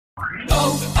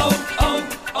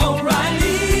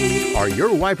O'Reilly. Are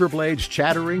your wiper blades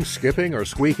chattering, skipping, or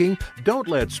squeaking? Don't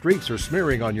let streaks or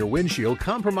smearing on your windshield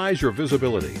compromise your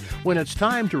visibility. When it's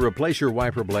time to replace your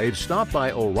wiper blades, stop by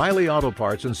O'Reilly Auto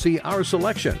Parts and see our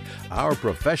selection. Our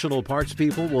professional parts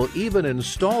people will even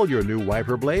install your new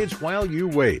wiper blades while you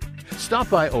wait. Stop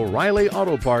by O'Reilly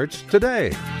Auto Parts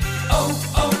today.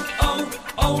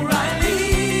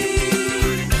 O'Reilly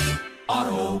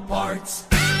Auto Parts.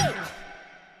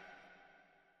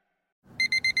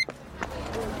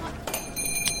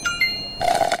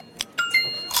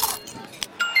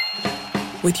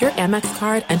 With your Amex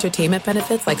card, entertainment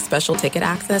benefits like special ticket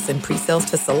access and pre-sales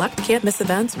to select can't-miss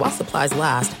events while supplies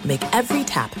last make every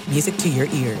tap music to your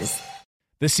ears.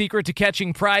 The secret to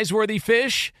catching prize-worthy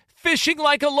fish? Fishing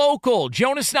like a local.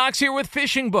 Jonas Knox here with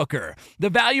Fishing Booker.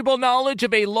 The valuable knowledge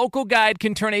of a local guide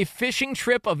can turn a fishing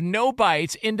trip of no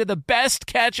bites into the best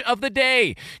catch of the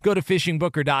day. Go to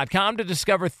fishingbooker.com to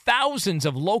discover thousands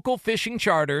of local fishing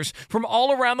charters from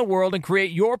all around the world and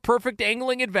create your perfect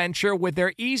angling adventure with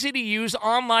their easy-to-use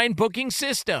online booking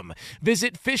system.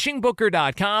 Visit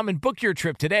fishingbooker.com and book your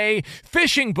trip today.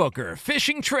 Fishing Booker.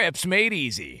 Fishing trips made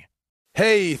easy.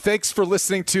 Hey, thanks for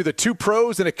listening to the Two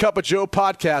Pros and a Cup of Joe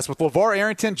podcast with LeVar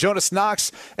Arrington, Jonas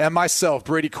Knox, and myself,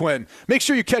 Brady Quinn. Make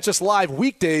sure you catch us live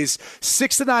weekdays,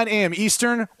 6 to 9 a.m.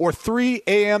 Eastern or 3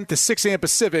 a.m. to 6 a.m.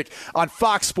 Pacific on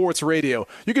Fox Sports Radio.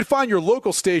 You can find your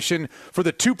local station for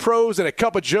the Two Pros and a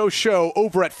Cup of Joe show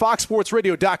over at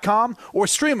foxsportsradio.com or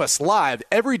stream us live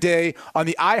every day on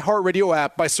the iHeartRadio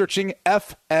app by searching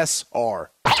FSR.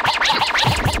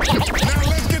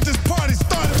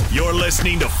 You're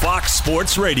listening to Fox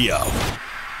Sports Radio.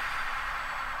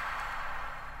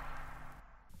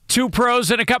 Two Pros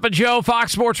and a Cup of Joe,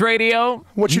 Fox Sports Radio.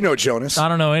 What you know, Jonas? I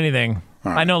don't know anything.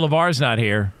 Right. I know LeVar's not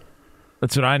here.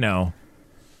 That's what I know.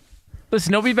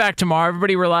 Listen, he'll be back tomorrow.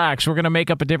 Everybody relax. We're going to make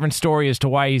up a different story as to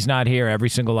why he's not here every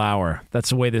single hour. That's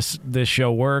the way this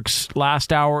show works.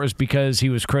 Last hour was because he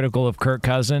was critical of Kirk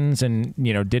Cousins and,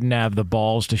 didn't have the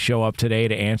balls to show up today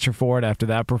to answer for it after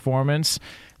that performance.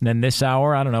 And then this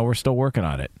hour, I don't know, we're still working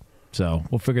on it. So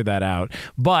we'll figure that out.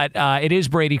 But it is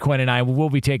Brady Quinn and I. We'll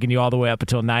be taking you all the way up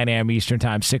until 9 a.m. Eastern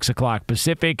Time, 6 o'clock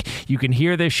Pacific. You can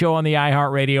hear this show on the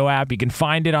iHeartRadio app. You can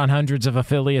find it on hundreds of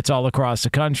affiliates all across the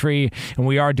country. And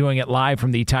we are doing it live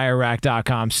from the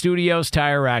TireRack.com studios.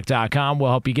 TireRack.com will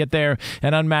help you get there.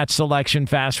 An unmatched selection,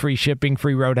 fast free shipping,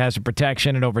 free road hazard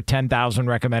protection, and over 10,000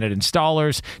 recommended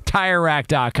installers.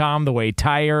 TireRack.com, the way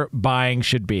tire buying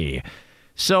should be.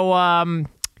 So,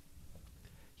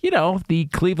 the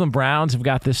Cleveland Browns have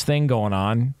got this thing going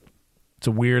on. It's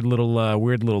a weird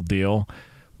little deal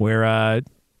where,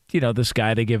 this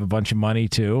guy they give a bunch of money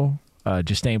to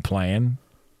just ain't playing,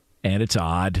 and it's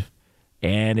odd,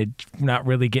 and it's not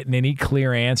really getting any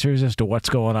clear answers as to what's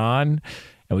going on,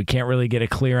 and we can't really get a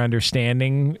clear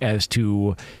understanding as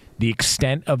to the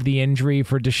extent of the injury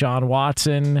for Deshaun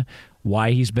Watson,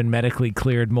 why he's been medically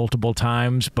cleared multiple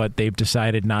times, but they've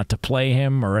decided not to play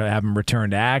him or have him return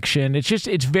to action. It's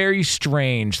very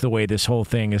strange the way this whole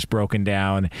thing is broken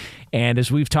down. And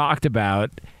as we've talked about,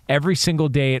 every single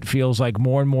day it feels like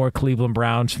more and more Cleveland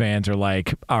Browns fans are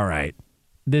like, all right,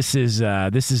 this is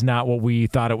not what we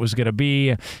thought it was going to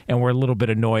be, and we're a little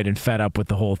bit annoyed and fed up with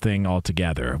the whole thing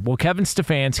altogether. Well, Kevin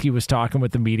Stefanski was talking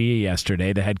with the media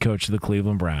yesterday, the head coach of the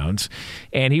Cleveland Browns,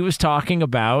 and he was talking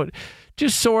about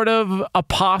just sort of a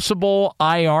possible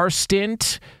IR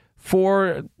stint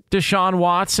for Deshaun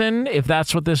Watson, if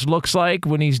that's what this looks like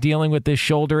when he's dealing with this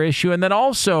shoulder issue, and then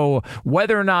also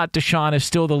whether or not Deshaun is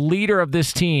still the leader of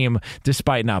this team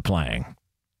despite not playing.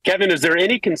 Kevin, is there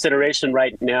any consideration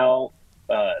right now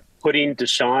putting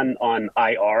Deshaun on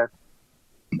IR?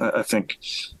 I think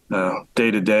day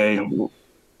to day,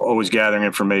 always gathering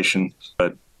information,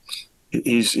 but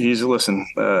he's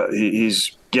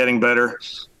getting better.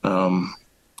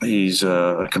 He's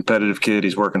a competitive kid.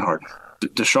 He's working hard.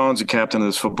 Deshaun's the captain of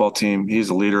this football team. He's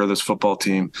the leader of this football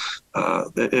team.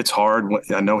 It's hard.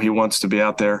 I know he wants to be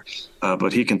out there,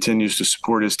 but he continues to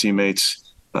support his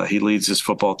teammates. He leads this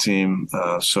football team.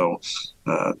 So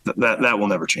that will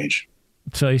never change.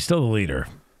 So he's still the leader,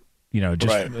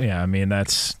 right. Yeah.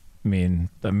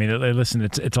 Listen,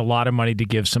 it's a lot of money to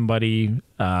give somebody,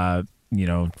 to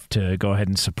go ahead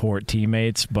and support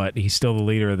teammates, but he's still the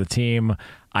leader of the team.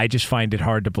 I just find it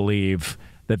hard to believe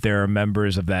that there are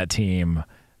members of that team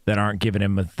that aren't giving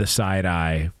him the side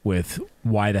eye with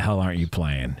why the hell aren't you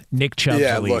playing? Nick Chubb's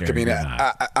the leader. Look,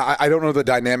 I don't know the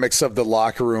dynamics of the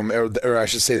locker room, or I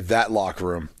should say that locker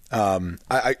room.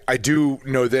 I do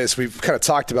know this. We've kind of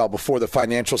talked about before the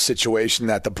financial situation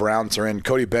that the Browns are in.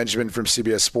 Cody Benjamin from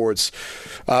CBS Sports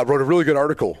wrote a really good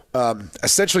article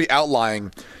essentially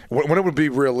outlining when it would be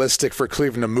realistic for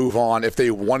Cleveland to move on if they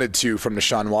wanted to from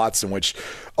Deshaun Watson, which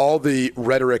all the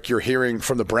rhetoric you're hearing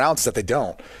from the Browns is that they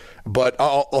don't. But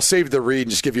I'll save the read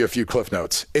and just give you a few cliff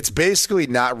notes. It's basically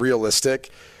not realistic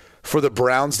for the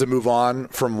Browns to move on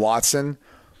from Watson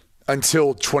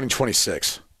until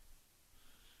 2026.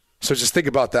 So just think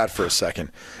about that for a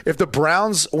second. If the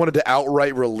Browns wanted to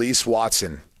outright release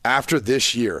Watson after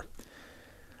this year,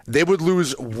 they would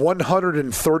lose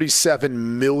 $137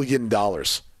 million,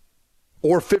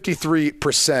 or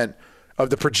 53% of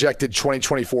the projected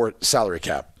 2024 salary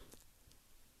cap.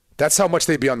 That's how much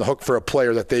they'd be on the hook for a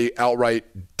player that they outright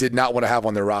did not want to have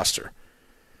on their roster.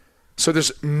 So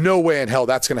there's no way in hell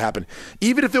that's going to happen.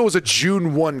 Even if it was a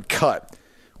June 1 cut,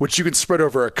 which you can spread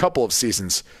over a couple of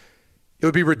seasons, it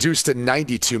would be reduced to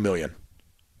 $92 million,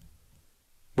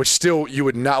 which still you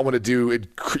would not want to do.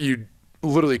 You'd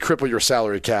literally cripple your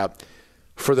salary cap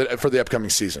for the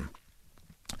upcoming season.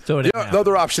 So the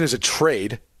other option is a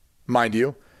trade, mind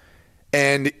you.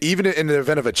 And even in the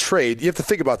event of a trade, you have to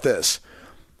think about this.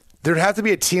 There'd have to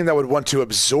be a team that would want to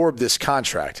absorb this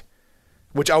contract,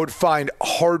 which I would find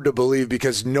hard to believe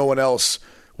because no one else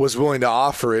was willing to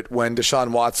offer it when Deshaun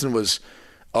Watson was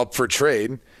up for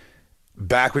trade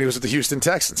back when he was with the Houston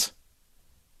Texans.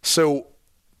 So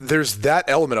there's that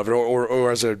element of it,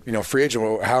 or as a free agent,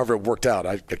 or however it worked out.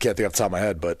 I can't think off the top of my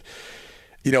head, but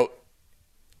you'd have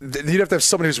to have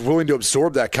someone who's willing to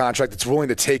absorb that contract, that's willing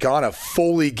to take on a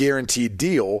fully guaranteed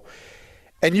deal.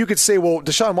 And you could say, well,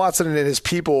 Deshaun Watson and his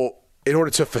people, in order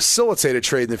to facilitate a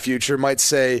trade in the future, might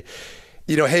say,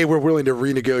 hey, we're willing to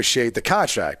renegotiate the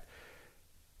contract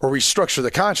or restructure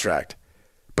the contract.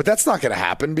 But that's not going to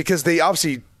happen because they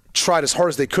obviously tried as hard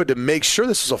as they could to make sure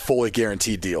this was a fully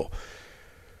guaranteed deal.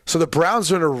 So the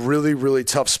Browns are in a really, really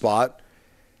tough spot.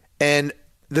 And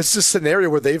this is a scenario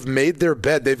where they've made their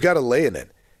bed. They've got to lay in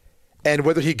it. And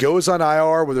whether he goes on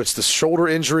IR, whether it's the shoulder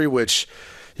injury, which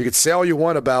you could say all you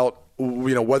want about,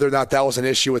 whether or not that was an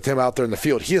issue with him out there in the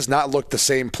field, he has not looked the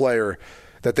same player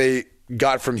that they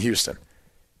got from Houston.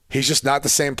 He's just not the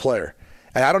same player.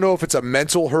 And I don't know if it's a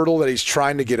mental hurdle that he's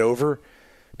trying to get over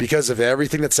because of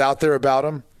everything that's out there about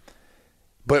him.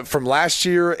 But from last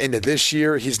year into this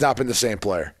year, he's not been the same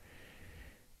player.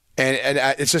 And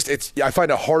I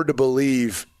find it hard to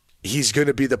believe he's going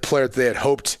to be the player that they had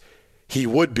hoped he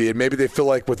would be. And maybe they feel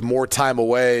like with more time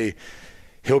away,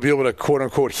 he'll be able to quote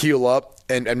unquote heal up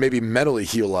and maybe mentally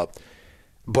heal up.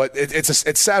 But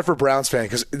it's sad for Browns fans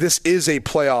because this is a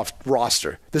playoff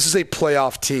roster. This is a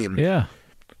playoff team. Yeah.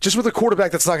 Just with a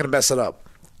quarterback that's not going to mess it up.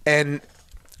 And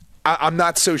I'm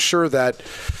not so sure that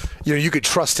you could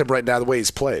trust him right now the way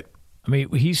he's played. I mean,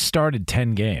 he's started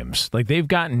 10 games. Like, they've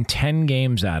gotten 10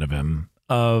 games out of him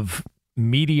of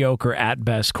mediocre at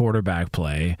best quarterback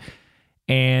play.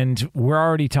 And we're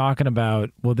already talking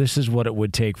about, well, this is what it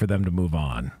would take for them to move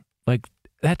on. Like,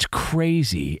 that's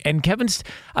crazy. And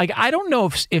I don't know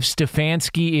if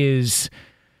Stefanski is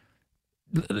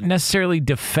necessarily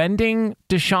defending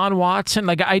Deshaun Watson.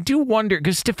 Like, I do wonder,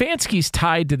 because Stefanski's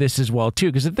tied to this as well, too,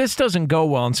 because if this doesn't go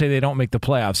well and say they don't make the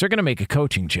playoffs, they're going to make a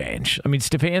coaching change. I mean,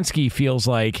 Stefanski feels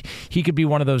like he could be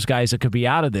one of those guys that could be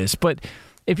out of this. But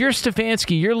if you're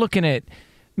Stefanski, you're looking at,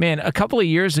 man, a couple of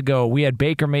years ago, we had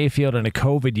Baker Mayfield in a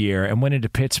COVID year and went into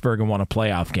Pittsburgh and won a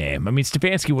playoff game. I mean,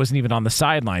 Stefanski wasn't even on the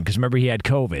sideline because, remember, he had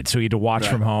COVID, so he had to watch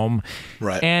from home.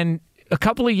 Right. And a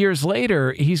couple of years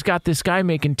later, he's got this guy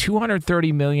making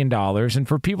 $230 million. And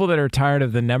for people that are tired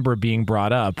of the number being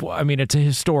brought up, I mean, it's a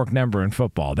historic number in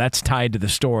football. That's tied to the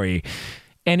story.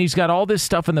 And he's got all this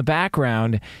stuff in the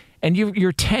background. And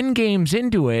you're 10 games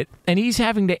into it, and he's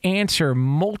having to answer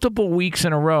multiple weeks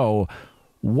in a row,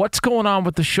 what's going on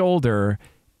with the shoulder?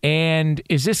 And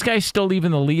is this guy still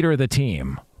even the leader of the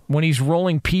team? When he's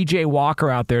rolling P.J. Walker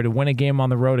out there to win a game on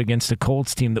the road against a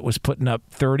Colts team that was putting up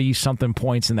 30-something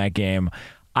points in that game,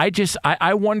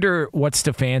 I wonder what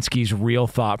Stefanski's real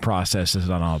thought process is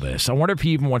on all this. I wonder if he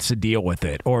even wants to deal with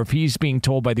it, or if he's being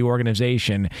told by the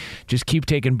organization, just keep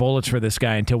taking bullets for this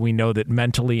guy until we know that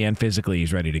mentally and physically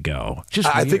he's ready to go.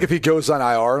 I think if he goes on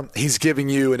IR, he's giving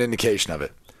you an indication of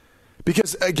it.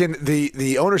 Because, again,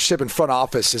 the ownership and front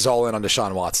office is all in on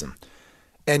Deshaun Watson.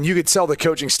 And you could tell the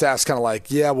coaching staff's kind of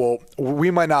like, yeah, well, we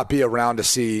might not be around to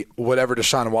see whatever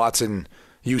Deshaun Watson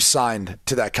you signed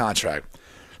to that contract.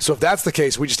 So if that's the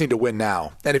case, we just need to win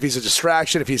now. And if he's a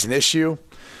distraction, if he's an issue,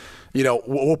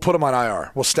 we'll put him on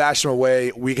IR. We'll stash him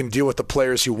away. We can deal with the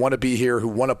players who want to be here, who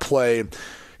want to play,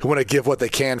 who want to give what they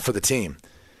can for the team.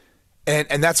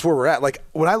 And that's where we're at. Like,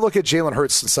 when I look at Jalen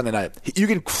Hurts on Sunday night, you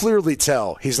can clearly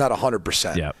tell he's not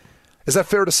 100%. Yeah. Is that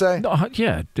fair to say? No,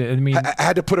 yeah. I mean, I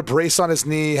had to put a brace on his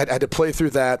knee, had to play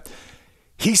through that.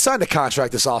 He signed a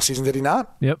contract this offseason, did he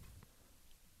not? Yep.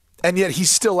 And yet he's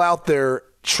still out there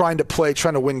trying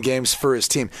to win games for his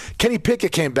team. Kenny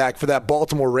Pickett came back for that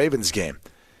Baltimore Ravens game.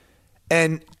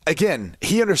 And again,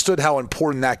 he understood how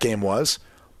important that game was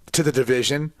to the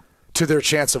division, to their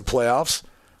chance of playoffs.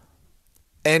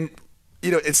 And,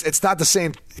 it's not the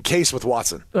same case with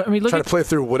Watson. I mean, trying to play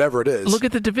through whatever it is. Look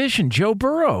at the division. Joe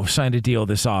Burrow signed a deal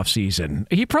this offseason.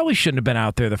 He probably shouldn't have been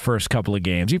out there the first couple of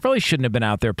games. He probably shouldn't have been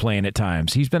out there playing at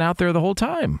times. He's been out there the whole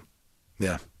time.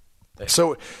 Yeah.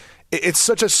 So it's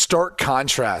such a stark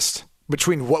contrast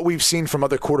between what we've seen from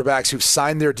other quarterbacks who've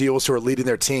signed their deals, who are leading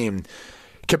their team,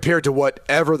 compared to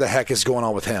whatever the heck is going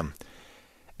on with him.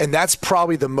 And that's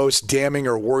probably the most damning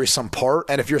or worrisome part.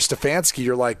 And if you're Stefanski,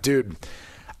 you're like, dude,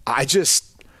 I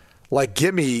just,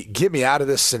 get me out of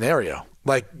this scenario.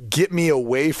 Get me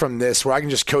away from this where I can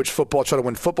just coach football, try to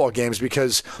win football games,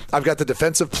 because I've got the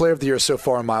defensive player of the year so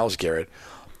far in Myles Garrett.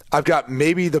 I've got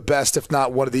maybe the best, if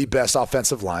not one of the best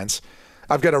offensive lines.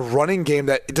 I've got a running game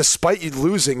that, despite you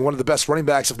losing one of the best running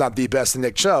backs, if not the best, in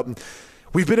Nick Chubb,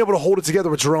 we've been able to hold it together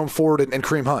with Jerome Ford and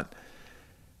Kareem Hunt.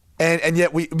 And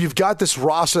yet we've got this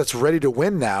roster that's ready to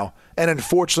win now. And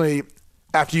unfortunately,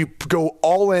 after you go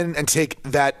all in and take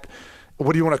that,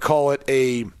 what do you want to call it,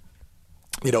 a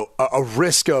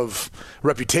risk of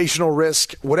reputational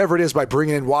risk, whatever it is, by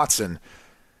bringing in Watson,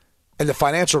 and the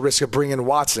financial risk of bringing in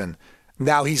Watson,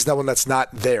 now he's the one that's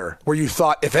not there, where you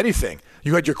thought, if anything,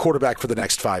 you had your quarterback for the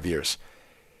next 5 years.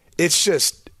 It's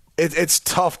just, it's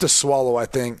tough to swallow, I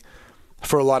think,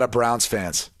 for a lot of Browns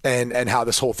fans and how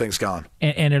this whole thing's gone.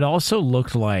 And it also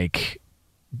looked like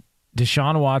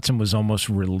Deshaun Watson was almost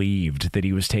relieved that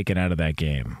he was taken out of that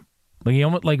game. When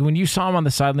you saw him on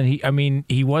the sideline,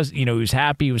 he was, he was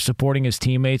happy, he was supporting his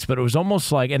teammates, but it was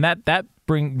almost like, and that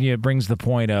brings the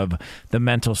point of the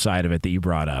mental side of it that you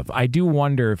brought up. I do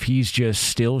wonder if he's just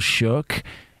still shook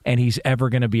and he's ever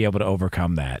going to be able to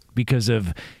overcome that because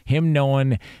of him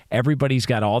knowing everybody's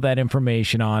got all that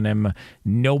information on him.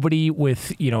 Nobody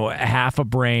with, half a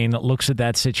brain looks at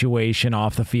that situation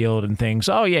off the field and thinks,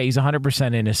 oh, yeah, he's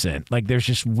 100% innocent. There's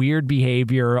just weird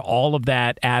behavior, all of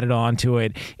that added on to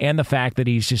it, and the fact that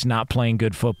he's just not playing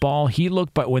good football. He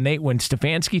looked, but when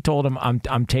Stefanski told him,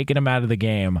 I'm taking him out of the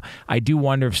game, I do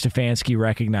wonder if Stefanski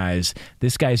recognized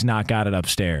this guy's not got it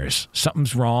upstairs.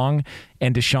 Something's wrong.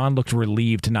 And Deshaun looked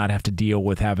relieved to not have to deal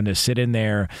with having to sit in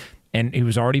there, and he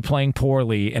was already playing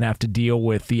poorly, and have to deal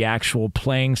with the actual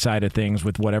playing side of things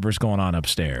with whatever's going on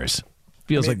upstairs.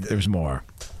 Feels like there's more.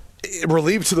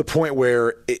 Relieved to the point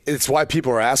where it's why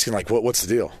people are asking, what's the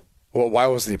deal? Well, why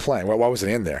wasn't he playing? Why wasn't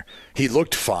he in there? He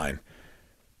looked fine.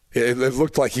 It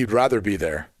looked like he'd rather be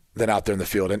there than out there in the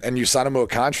field. And you sign him to a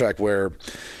contract where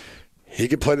he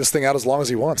can play this thing out as long as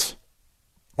he wants.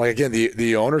 Again,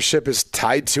 the ownership is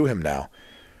tied to him now.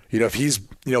 If he's,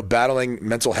 battling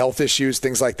mental health issues,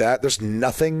 things like that, there's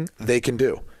nothing they can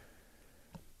do.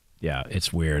 Yeah,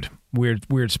 it's weird.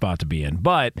 Weird spot to be in.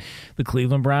 But the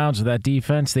Cleveland Browns, with that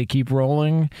defense, they keep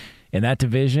rolling. In that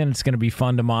division, it's going to be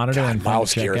fun to monitor. God, and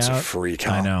Myles Garrett's a freak,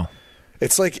 huh? I know.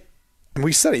 It's and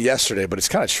we said it yesterday, but it's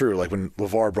kind of true. When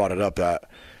LeVar brought it up, that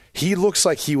he looks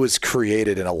like he was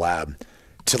created in a lab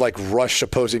to rush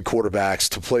opposing quarterbacks,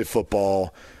 to play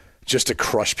football, just to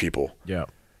crush people. Yeah.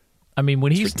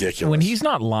 When he's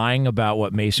not lying about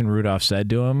what Mason Rudolph said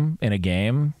to him in a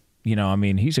game,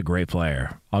 he's a great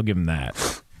player. I'll give him that.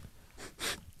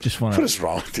 What is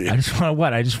wrong with you?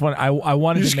 I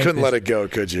wanted you just to make couldn't let it go,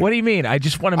 could you? What do you mean? I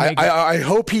just want to make I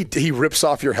hope he rips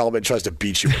off your helmet and tries to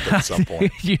beat you with it at some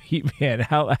point. Man,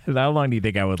 how long do you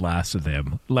think I would last with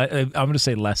him? I'm going to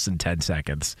say less than 10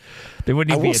 seconds. They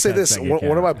wouldn't even I will say this.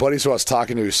 One of my buddies who I was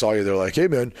talking to who saw you, they're like, hey,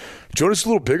 man, Jonas is a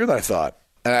little bigger than I thought.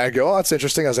 And I go, oh, that's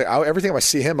interesting. I was like, every time I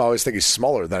see him, I always think he's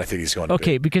smaller than I think he's going to be.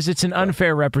 Okay, because it's an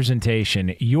unfair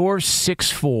representation. You're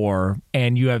 6'4",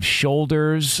 and you have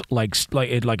shoulders like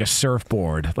a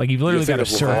surfboard. You've literally got a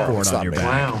surfboard on your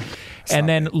back. Wow. And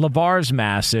then LeVar's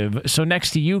massive. So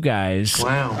next to you guys,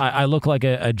 wow. I look like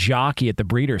a jockey at the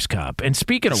Breeders' Cup. And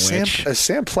speaking of which... Is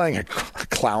Sam playing a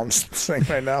clown thing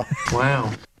right now?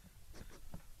 Wow.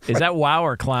 Is that wow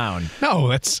or clown? No,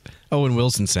 that's Owen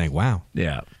Wilson saying wow.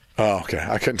 Yeah. Oh, okay.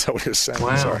 I couldn't tell what he was saying.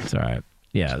 Wow. Sorry. It's all right.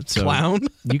 Yeah. So clown?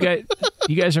 You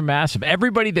guys are massive.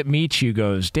 Everybody that meets you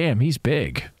goes, damn, he's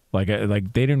big. They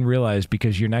didn't realize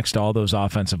because you're next to all those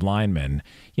offensive linemen.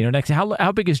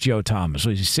 How big is Joe Thomas?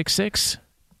 Was he 6'6"?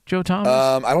 Joe Thomas?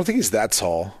 I don't think he's that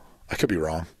tall. I could be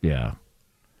wrong. Yeah.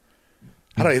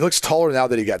 I don't know. He looks taller now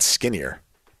that he got skinnier.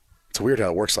 It's weird how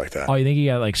it works like that. Oh, you think he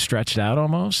got like stretched out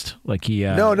almost? Like he?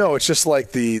 No. It's just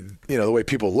like the way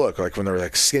people look. Like when they're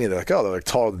like skinny, they're like, oh, they're like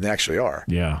taller than they actually are.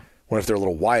 Yeah. When if they're a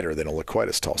little wider, they don't look quite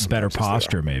as tall. Better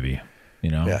posture, maybe.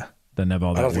 Yeah. Doesn't have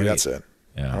all that I don't think weight. that's it.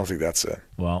 Yeah. I don't think that's it.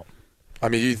 Well, I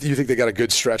mean, you think they got a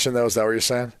good stretch in though? Is that what you're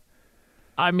saying?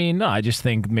 I mean, no. I just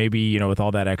think maybe with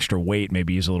all that extra weight,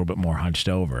 maybe he's a little bit more hunched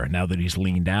over. Now that he's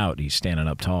leaned out, he's standing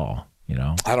up tall.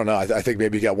 I don't know. I think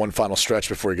maybe he got one final stretch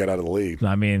before he got out of the league.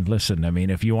 I mean, listen.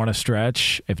 If you want to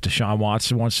stretch, if Deshaun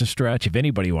Watson wants to stretch, if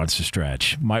anybody wants to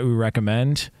stretch, might we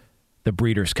recommend the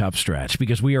Breeders' Cup stretch?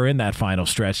 Because we are in that final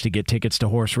stretch to get tickets to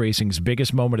horse racing's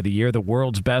biggest moment of the year. The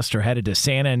world's best are headed to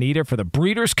Santa Anita for the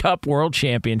Breeders' Cup World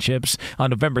Championships on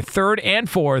November 3rd and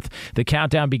 4th. The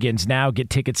countdown begins now.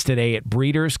 Get tickets today at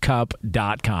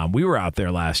breederscup.com. We were out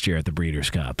there last year at the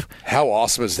Breeders' Cup. How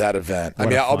awesome is that event?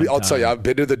 I'll tell you, I've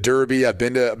been to the Derby. I've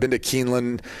been to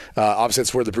Keeneland. Obviously,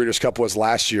 that's where the Breeders' Cup was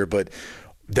last year, but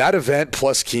that event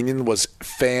plus Keenan was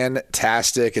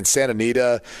fantastic. And Santa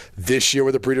Anita this year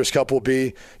where the Breeders' Cup will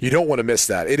be, you don't want to miss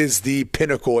that. It is the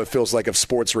pinnacle, it feels like, of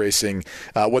sports racing,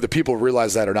 whether people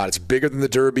realize that or not. It's bigger than the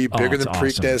Derby, bigger than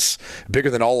Preakness, bigger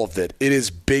than all of it. It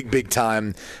is big, big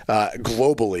time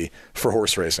globally for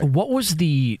horse racing. What was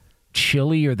the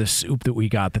chili or the soup that we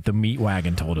got that the meat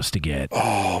wagon told us to get?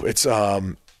 Oh, it's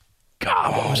God,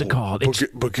 what was it called?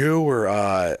 Bagoo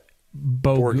or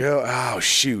Borgo? Oh,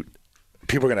 shoot.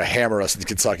 People are going to hammer us in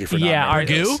Kentucky for not knowing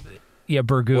this. Yeah,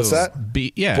 Burgoo. What's that?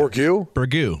 Yeah. Burgoo?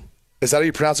 Burgoo. Is that how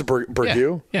you pronounce it?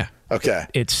 Burgoo? Yeah. Okay.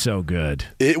 It's so good.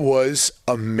 It was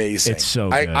amazing. It's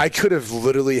so good. I could have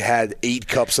literally had 8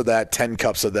 cups of that, 10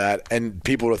 cups of that, and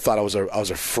people would have thought I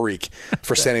was a freak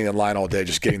for standing in line all day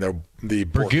just getting the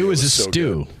Burgoo is a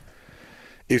stew. Good.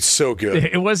 It's so good.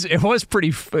 It was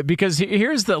pretty because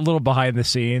here's the little behind the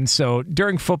scenes. So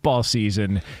during football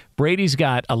season, Brady's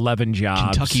got 11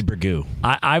 jobs. Kentucky Burgoo.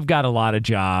 I've got a lot of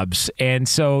jobs. And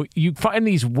so you find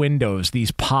these windows,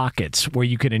 these pockets where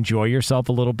you can enjoy yourself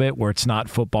a little bit where it's not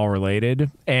football related.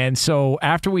 And so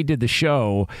after we did the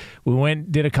show, we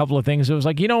did a couple of things. It was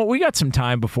like, we got some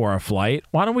time before our flight.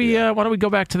 Why don't we go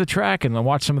back to the track and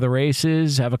watch some of the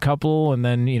races, have a couple, and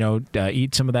then,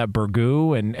 eat some of that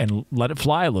Burgoo and let it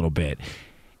fly a little bit.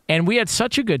 And we had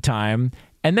such a good time.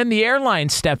 And then the airline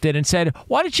stepped in and said,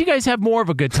 why don't you guys have more of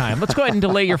a good time? Let's go ahead and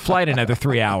delay your flight another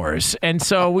 3 hours. And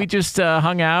so we just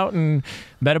hung out and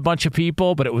met a bunch of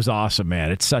people, but it was awesome,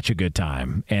 man. It's such a good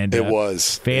time. And it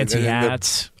was. Fancy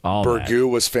hats, all that. Burgoo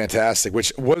was fantastic,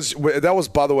 that was,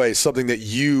 by the way, something that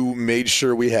you made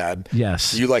sure we had.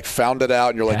 Yes. You found it out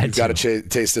and you're like, you've got to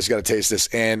taste this, got to taste this.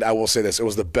 And I will say this, it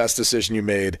was the best decision you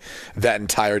made that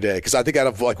entire day. Because I think out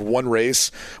of one race,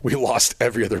 we lost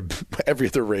every other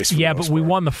race. Yeah, but we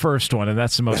won the first one, and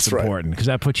that's the most important because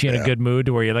that puts you in a good mood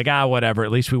to where you're like, whatever,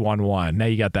 at least we won one. Now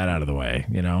you got that out of the way,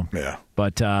 Yeah.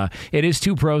 But it is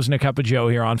Two Pros and a Cup of Joe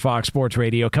here on Fox Sports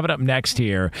Radio. Coming up next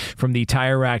here from the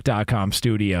TireRack.com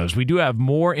studios, we do have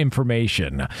more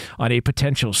information on a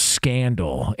potential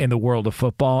scandal in the world of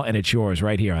football, and it's yours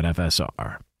right here on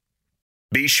FSR.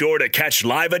 Be sure to catch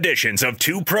live editions of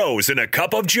Two Pros and a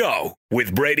Cup of Joe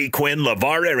with Brady Quinn,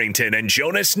 LeVar Arrington, and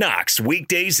Jonas Knox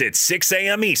weekdays at 6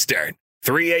 a.m. Eastern,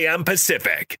 3 a.m.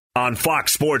 Pacific on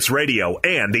Fox Sports Radio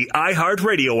and the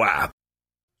iHeartRadio app.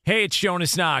 Hey, it's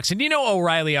Jonas Knox, and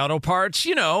O'Reilly Auto Parts,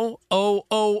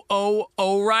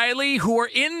 O'Reilly, who are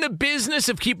in the business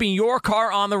of keeping your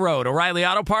car on the road. O'Reilly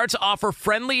Auto Parts offer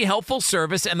friendly, helpful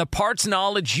service and the parts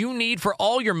knowledge you need for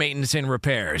all your maintenance and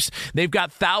repairs. They've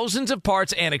got thousands of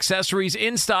parts and accessories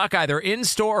in stock, either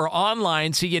in-store or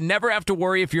online, so you never have to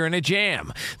worry if you're in a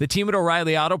jam. The team at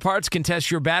O'Reilly Auto Parts can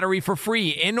test your battery for free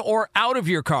in or out of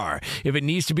your car. If it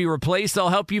needs to be replaced, they'll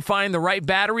help you find the right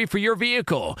battery for your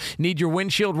vehicle. Need your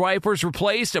windshield wipers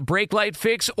replaced, a brake light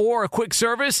fix, or a quick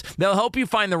service? They'll help you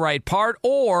find the right part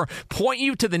or point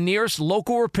you to the nearest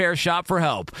local repair shop for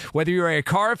help. Whether you're a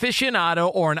car aficionado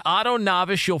or an auto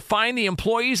novice, you'll find the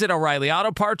employees at O'Reilly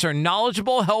Auto Parts are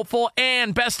knowledgeable, helpful,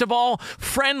 and best of all,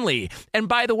 friendly. And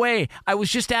by the way, I was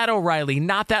just at O'Reilly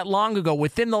not that long ago,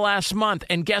 within the last month,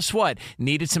 and guess what?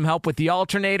 Needed some help with the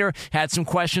alternator, had some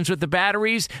questions with the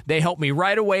batteries. They helped me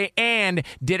right away and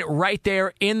did it right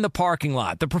there in the parking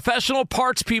lot. The professional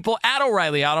parts people at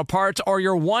O'Reilly Auto Parts are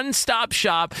your one-stop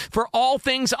shop for all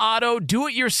things auto,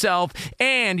 do-it-yourself,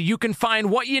 and you can find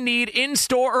what you need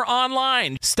in-store or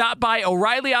online. Stop by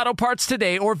O'Reilly Auto Parts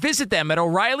today or visit them at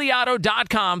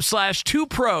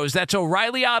O'ReillyAuto.com/2pros. That's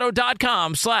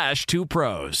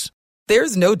O'ReillyAuto.com/2pros.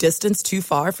 There's no distance too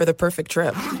far for the perfect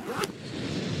trip.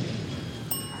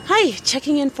 Hi,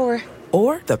 checking in for...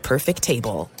 Or the perfect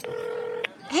table.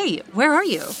 Hey, where are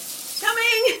you?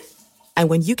 Coming! And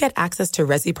when you get access to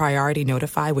Resi Priority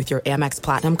Notify with your Amex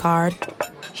Platinum card...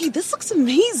 Hey, this looks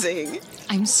amazing.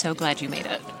 I'm so glad you made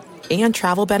it. And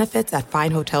travel benefits at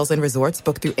fine hotels and resorts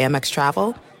booked through Amex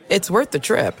Travel, it's worth the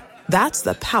trip. That's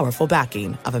the powerful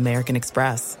backing of American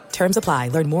Express. Terms apply.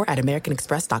 Learn more at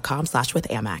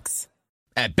americanexpress.com/withAmex.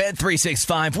 At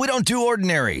Bet365, we don't do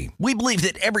ordinary. We believe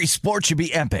that every sport should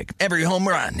be epic. Every home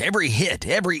run, every hit,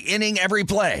 every inning, every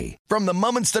play. From the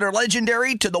moments that are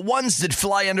legendary to the ones that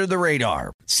fly under the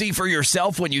radar. See for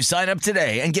yourself when you sign up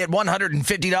today and get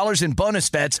 $150 in bonus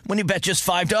bets when you bet just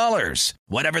 $5.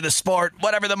 Whatever the sport,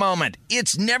 whatever the moment,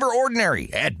 it's never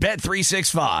ordinary at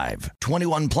Bet365.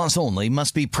 21 plus only.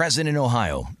 Must be present in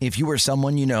Ohio. If you or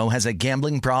someone you know has a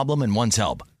gambling problem and wants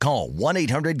help, call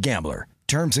 1-800-GAMBLER.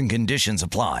 Terms and conditions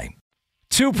apply.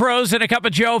 Two pros and a cup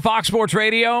of Joe, Fox Sports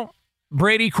Radio.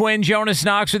 Brady Quinn, Jonas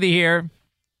Knox with you here.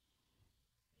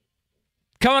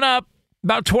 Coming up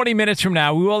about 20 minutes from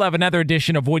now, we will have another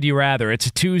edition of Would You Rather. It's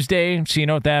a Tuesday, so you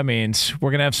know what that means.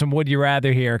 We're going to have some Would You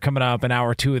Rather here coming up in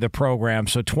hour 2 of the program.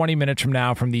 So 20 minutes from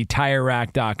now from the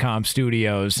TireRack.com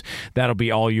studios, that'll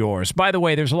be all yours. By the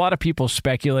way, there's a lot of people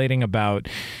speculating about,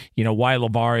 why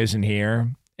LeVar isn't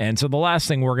here. And so the last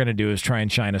thing we're going to do is try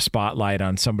and shine a spotlight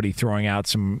on somebody throwing out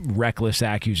some reckless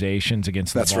accusations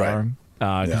against That's LeVar.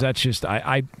 Right. Because that's just,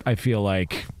 I feel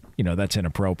like, that's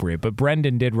inappropriate. But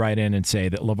Brendan did write in and say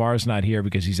that LeVar's not here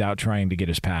because he's out trying to get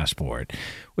his passport,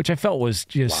 which I felt was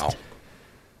just, wow.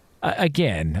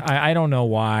 Again, I don't know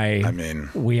why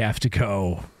we have to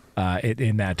go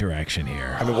in that direction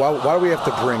here. Why do we have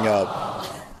to bring up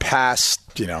past,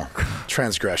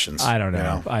 transgressions? I don't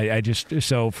know. I just,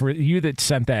 so for you that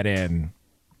sent that in,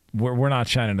 we're not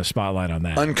shining a spotlight on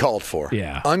that. Uncalled for.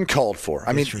 Yeah. Uncalled for.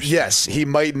 Yes, he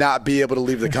might not be able to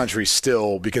leave the country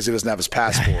still because he doesn't have his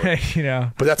passport.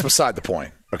 But that's beside the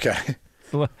point, okay?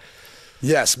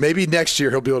 Yes, maybe next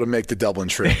year he'll be able to make the Dublin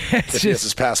trip if he has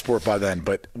his passport by then.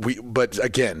 But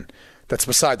again, that's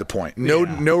beside the point.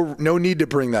 No need to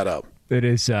bring that up. It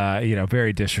is,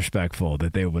 very disrespectful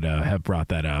that they would have brought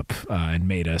that up and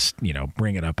made us,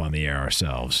 bring it up on the air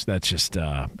ourselves. That's just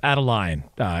out of line,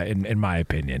 in my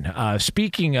opinion.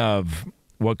 Speaking of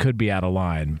what could be out of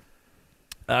line,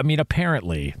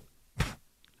 apparently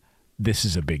this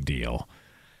is a big deal.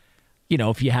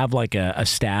 If you have like a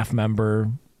staff member,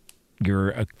 you're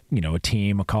a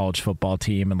team, a college football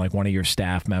team, and like one of your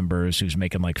staff members who's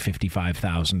making like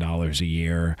 $55,000 a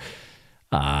year.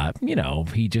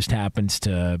 He just happens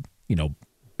to,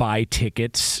 buy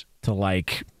tickets to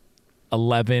like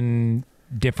 11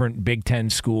 different Big Ten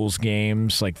schools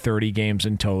games, like 30 games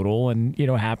in total, and,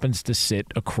 happens to sit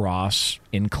across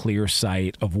in clear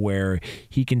sight of where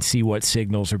he can see what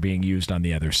signals are being used on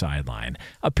the other sideline.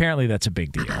 Apparently that's a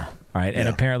big deal. All right, and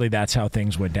apparently that's how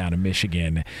things went down in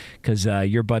Michigan because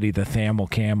your buddy, the Thamel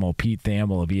Camel, Pete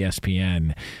Thamel of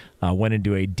ESPN, went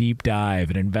into a deep dive,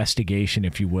 an investigation,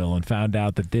 if you will, and found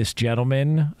out that this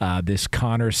gentleman, this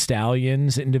Connor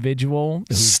Stalions individual,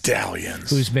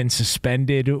 who's been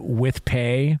suspended with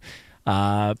pay,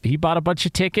 he bought a bunch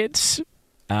of tickets.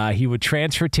 He would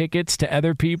transfer tickets to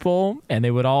other people, and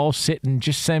they would all sit in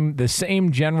just the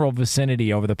same general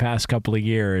vicinity over the past couple of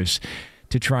years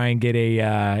to try and get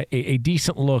a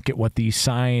decent look at what these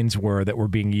signs were that were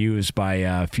being used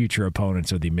by future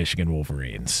opponents of the Michigan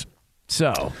Wolverines.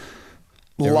 So,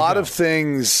 a lot of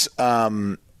things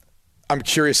I'm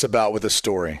curious about with the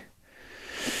story.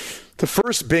 The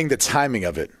first being the timing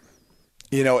of it.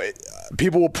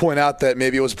 People will point out that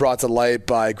maybe it was brought to light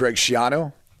by Greg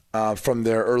Schiano from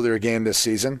their earlier game this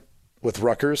season with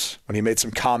Rutgers when he made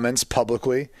some comments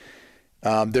publicly.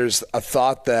 There's a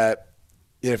thought that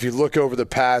if you look over the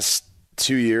past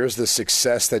 2 years, the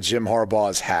success that Jim Harbaugh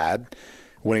has had,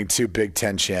 winning 2 Big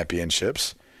Ten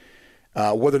championships,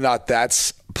 whether or not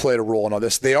that's played a role in all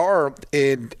this. They are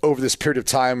over this period of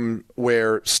time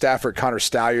where Stafford Connor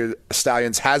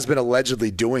Stalions has been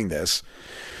allegedly doing this.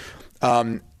 They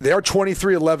are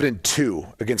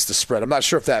 23-11-2 against the spread. I'm not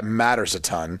sure if that matters a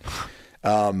ton,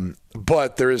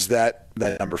 but there is that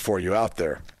number for you out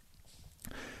there.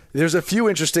 There's a few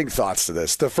interesting thoughts to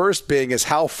this. The first being is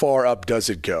how far up does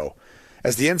it go?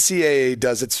 As the NCAA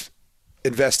does its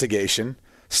investigation,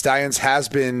 Stalions has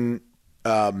been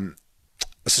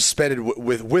suspended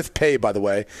with pay, by the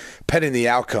way, pending the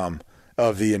outcome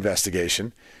of the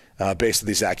investigation based on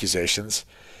these accusations.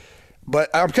 But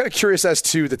I'm kind of curious as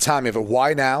to the timing of it.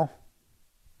 Why now?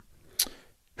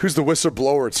 Who's the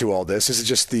whistleblower to all this? Is it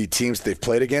just the teams they've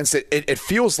played against? It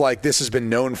feels like this has been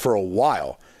known for a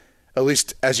while, at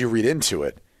least as you read into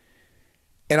it.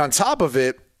 And on top of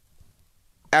it,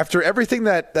 after everything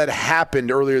that happened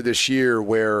earlier this year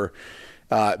where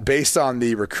based on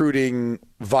the recruiting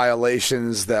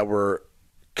violations that were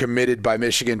committed by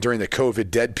Michigan during the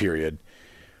COVID dead period,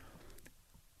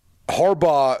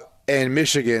 Harbaugh and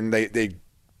Michigan, they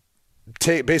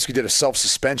basically did a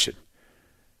self-suspension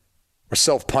or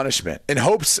self-punishment in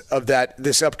hopes of that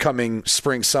this upcoming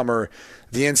spring, summer,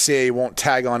 the NCAA won't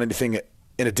tag on anything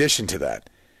in addition to that.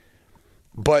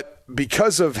 But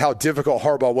because of how difficult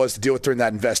Harbaugh was to deal with during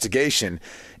that investigation,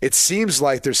 it seems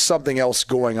like there's something else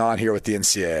going on here with the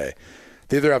NCAA.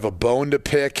 They either have a bone to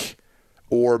pick,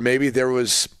 or maybe there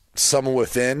was someone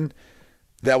within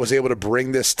that was able to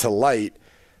bring this to light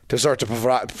to start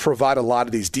to provide a lot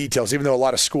of these details, even though a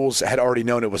lot of schools had already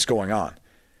known it was going on.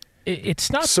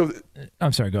 It's not. So,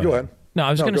 I'm sorry. Go ahead. No,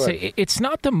 I was going to say it's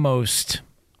not the most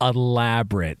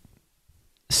elaborate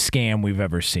scam we've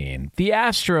ever seen. The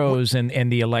Astros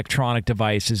and the electronic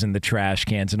devices and the trash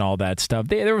cans and all that stuff,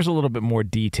 there was a little bit more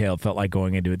detail, felt like,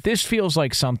 going into it. This feels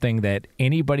like something that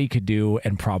anybody could do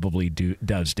and probably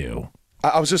does do.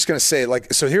 I was just going to say,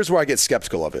 so here's where I get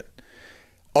skeptical of it.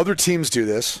 Other teams do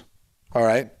this, all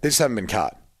right? They just haven't been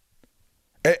caught.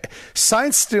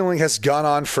 Sign stealing has gone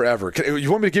on forever. You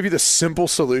want me to give you the simple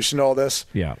solution to all this?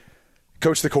 Yeah.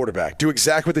 Coach the quarterback. Do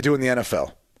exactly what they do in the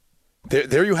NFL.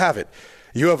 There you have it.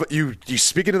 You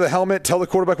speak into the helmet, tell the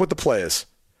quarterback what the play is.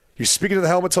 You speak into the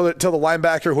helmet, tell the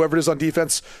linebacker, whoever it is on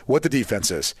defense, what the defense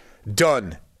is.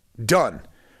 Done. You don't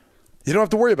have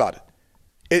to worry about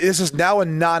it. This is now a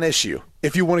non-issue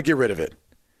if you want to get rid of it.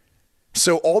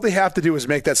 So all they have to do is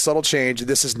make that subtle change.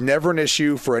 This is never an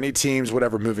issue for any teams,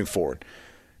 whatever, moving forward.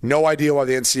 No idea why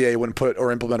the NCAA wouldn't put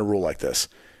or implement a rule like this.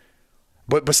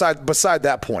 But beside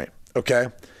that point, okay,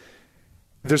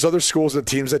 there's other schools and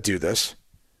teams that do this.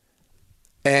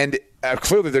 And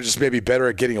clearly they're just maybe better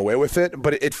at getting away with it.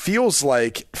 But it feels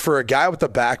like for a guy with the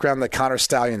background that Connor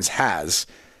Stallions has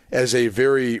as a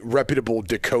very reputable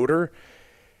decoder,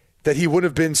 that he wouldn't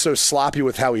have been so sloppy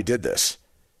with how he did this.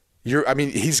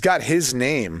 He's got his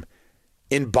name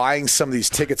in buying some of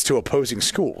these tickets to opposing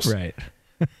schools. Right.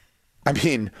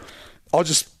 I'll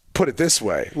just put it this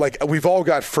way. We've all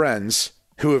got friends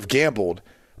who have gambled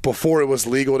before it was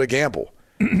legal to gamble.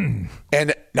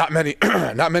 And not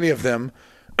many of them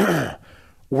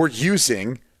were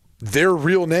using their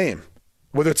real name,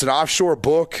 whether it's an offshore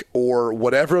book or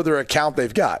whatever other account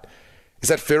they've got. Is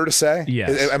that fair to say?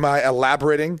 Yes. Am I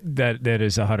elaborating? That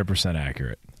is 100%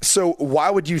 accurate. So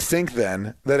why would you think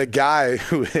then that a guy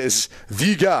who is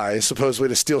the guy supposedly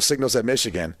to steal signals at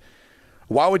Michigan,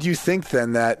 why would you think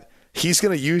then that he's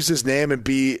going to use his name and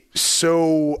be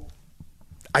so,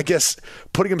 I guess,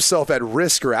 putting himself at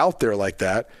risk or out there like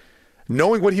that,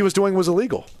 knowing what he was doing was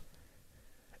illegal?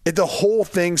 The whole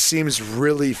thing seems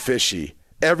really fishy.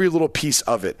 Every little piece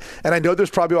of it. And I know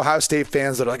there's probably Ohio State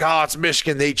fans that are like, oh, it's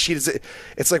Michigan, they cheated.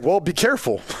 It's like, well, be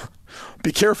careful.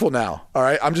 Be careful now, all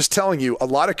right? I'm just telling you, a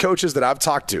lot of coaches that I've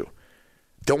talked to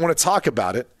don't want to talk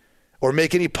about it or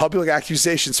make any public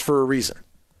accusations for a reason.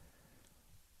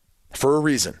 For a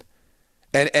reason.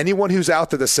 And anyone who's out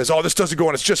there that says, oh, this doesn't go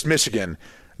on, it's just Michigan,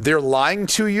 they're lying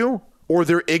to you or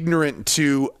they're ignorant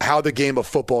to how the game of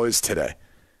football is today,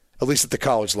 at least at the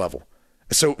college level.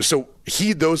 So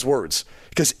heed those words,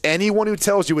 because anyone who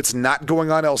tells you it's not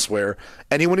going on elsewhere,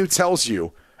 anyone who tells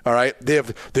you, all right, they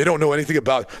don't know anything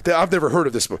about it. I've never heard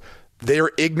of this, but they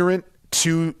are ignorant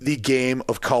to the game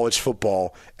of college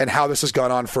football and how this has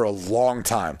gone on for a long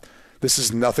time. This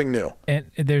is nothing new. And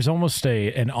there's almost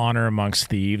an honor amongst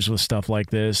thieves with stuff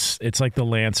like this. It's like the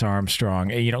Lance Armstrong.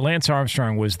 Lance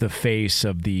Armstrong was the face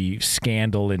of the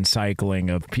scandal in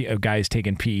cycling of guys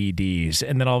taking PEDs.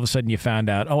 And then all of a sudden you found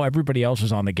out, oh, everybody else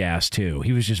was on the gas too.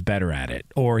 He was just better at it.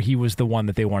 Or he was the one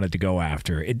that they wanted to go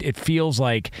after. It feels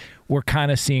like we're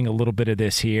kind of seeing a little bit of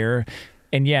this here.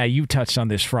 And yeah, you touched on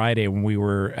this Friday when we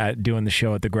were doing the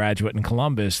show at the Graduate in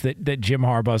Columbus, that Jim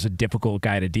Harbaugh's a difficult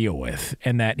guy to deal with,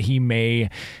 and that he may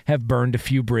have burned a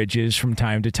few bridges from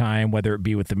time to time, whether it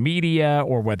be with the media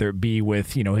or whether it be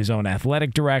with his own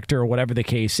athletic director or whatever the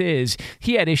case is.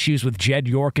 He had issues with Jed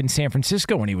York in San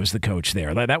Francisco when he was the coach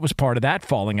there. That was part of that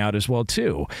falling out as well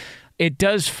too. It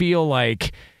does feel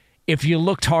like, if you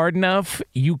looked hard enough,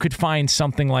 you could find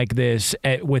something like this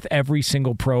with every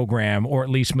single program, or at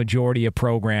least majority of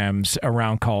programs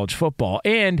around college football.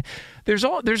 And there's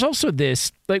also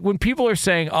this, like when people are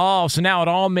saying, oh, so now it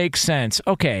all makes sense.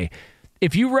 Okay,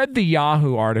 if you read the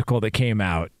Yahoo article that came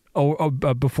out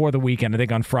before the weekend, I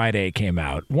think on Friday it came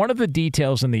out, one of the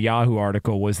details in the Yahoo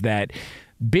article was that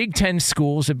Big Ten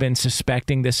schools have been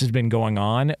suspecting this has been going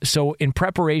on. So in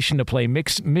preparation to play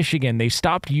Michigan, they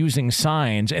stopped using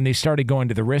signs and they started going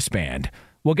to the wristband.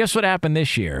 Well, guess what happened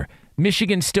this year?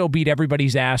 Michigan still beat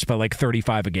everybody's ass by like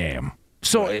 35 a game.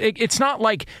 So it's not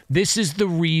like this is the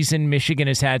reason Michigan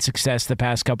has had success the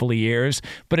past couple of years,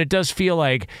 but it does feel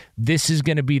like this is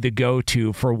going to be the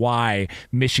go-to for why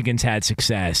Michigan's had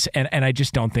success. And I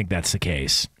just don't think that's the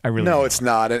case. I really don't. It's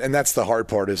not. And that's the hard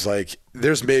part is like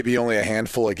there's maybe only a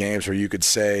handful of games where you could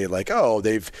say like, oh,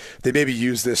 they maybe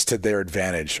use this to their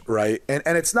advantage, right? And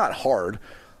it's not hard.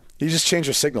 You just change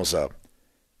your signals up.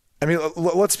 I mean,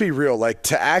 let's be real. Like,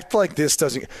 to act like this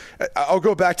doesn't – I'll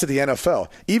go back to the NFL.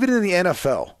 Even in the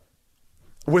NFL,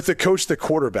 with the coach, the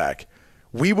quarterback,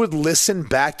 we would listen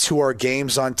back to our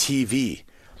games on TV.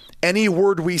 Any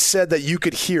word we said that you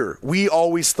could hear, we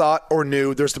always thought or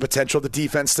knew there's the potential of the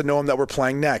defense to know them that we're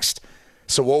playing next.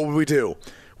 So what would we do?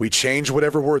 We change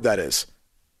whatever word that is.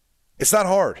 It's not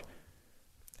hard.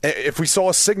 If we saw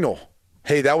a signal,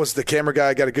 hey, that was the camera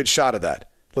guy, got a good shot of that.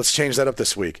 Let's change that up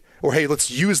this week. Or, hey, let's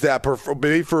use that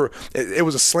maybe for it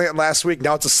was a slant last week.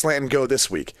 Now it's a slant and go this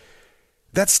week.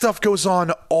 That stuff goes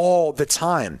on all the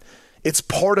time. It's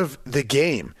part of the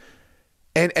game.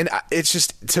 And it's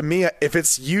just, to me, if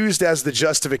it's used as the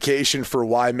justification for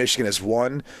why Michigan has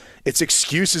won, it's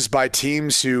excuses by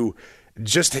teams who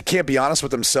just can't be honest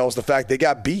with themselves, the fact they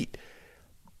got beat.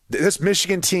 This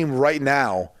Michigan team right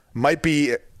now might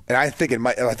be, and I think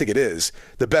it is,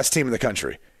 the best team in the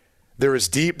country. They're as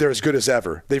deep, they're as good as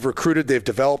ever. They've recruited, they've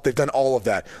developed, they've done all of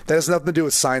that. That has nothing to do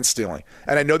with sign stealing.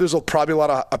 And I know there's probably a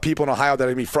lot of people in Ohio that are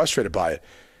going to be frustrated by it.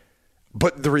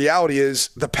 But the reality is,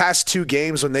 the past 2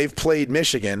 games when they've played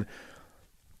Michigan,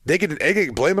 they can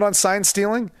blame it on sign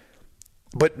stealing,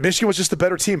 but Michigan was just the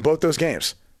better team both those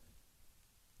games.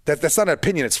 That's not an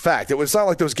opinion, it's fact. It's not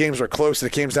like those games were close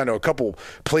and it came down to a couple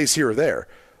plays here or there.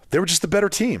 They were just the better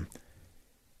team.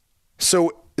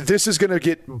 So this is going to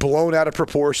get blown out of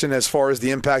proportion as far as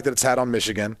the impact that it's had on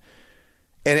Michigan.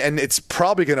 And it's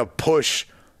probably going to push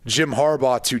Jim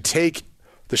Harbaugh to take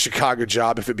the Chicago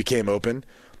job if it became open,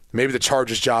 maybe the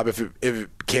Chargers job if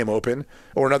it came open,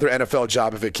 or another NFL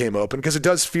job if it came open, because it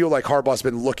does feel like Harbaugh's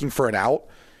been looking for an out,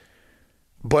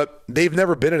 but they've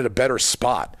never been in a better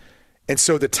spot. And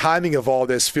so the timing of all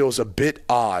this feels a bit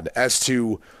odd as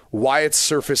to why it's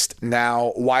surfaced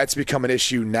now, why it's become an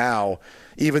issue now,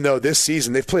 even though this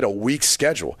season they've played a weak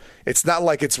schedule. It's not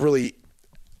like it's really,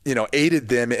 aided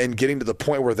them in getting to the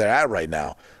point where they're at right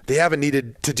now. They haven't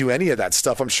needed to do any of that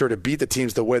stuff, I'm sure, to beat the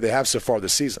teams the way they have so far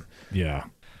this season. Yeah.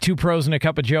 2 Pros and a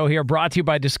Cup of Joe here, brought to you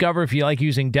by Discover. If you like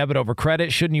using debit over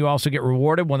credit, shouldn't you also get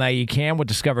rewarded? Well, now you can with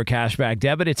Discover Cashback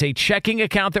Debit. It's a checking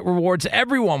account that rewards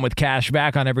everyone with cash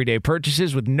back on everyday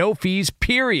purchases with no fees,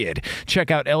 period.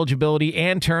 Check out eligibility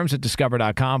and terms at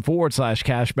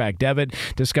discover.com/cashback debit.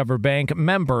 Discover Bank,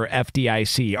 member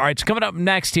FDIC. All right, so coming up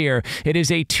next here, it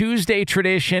is a Tuesday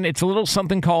tradition. It's a little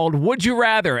something called Would You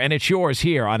Rather, and it's yours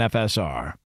here on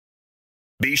FSR.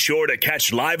 Be sure to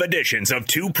catch live editions of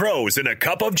 2 Pros and a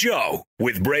Cup of Joe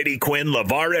with Brady Quinn,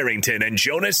 LeVar Arrington, and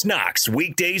Jonas Knox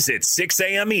weekdays at 6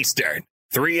 a.m. Eastern,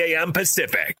 3 a.m.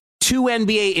 Pacific. 2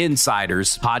 NBA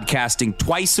insiders podcasting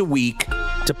twice a week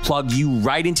to plug you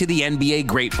right into the NBA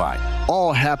grapevine.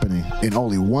 All happening in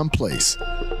only one place.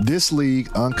 This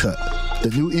League Uncut, the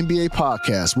new NBA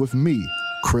podcast with me,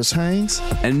 Chris Haynes,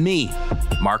 and me,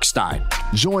 Mark Stein.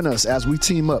 Join us as we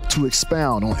team up to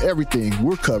expound on everything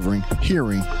we're covering,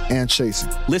 hearing, and chasing.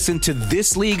 Listen to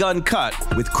This League Uncut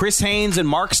with Chris Haynes and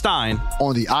Mark Stein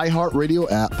on the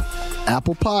iHeartRadio app,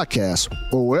 Apple Podcasts,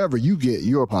 or wherever you get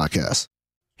your podcasts.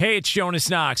 Hey, it's Jonas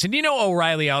Knox, and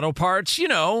O'Reilly Auto Parts,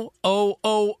 O'Reilly,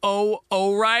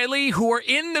 who are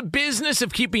in the business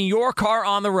of keeping your car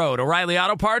on the road. O'Reilly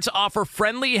Auto Parts offer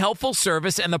friendly, helpful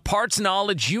service and the parts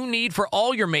knowledge you need for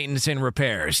all your maintenance and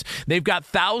repairs. They've got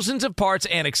thousands of parts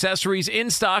and accessories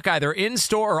in stock, either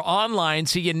in-store or online,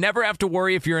 so you never have to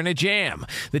worry if you're in a jam.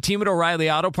 The team at O'Reilly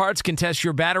Auto Parts can test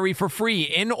your battery for free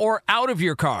in or out of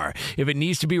your car. If it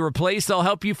needs to be replaced, they'll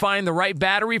help you find the right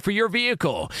battery for your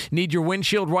vehicle. Need your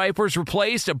windshield wipers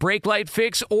replaced, a brake light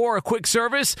fix, or a quick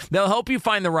service? They'll help you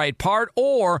find the right part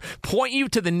or point you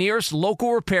to the nearest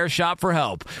local repair shop for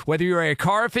help. Whether you're a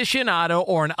car aficionado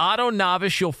or an auto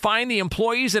novice, you'll find the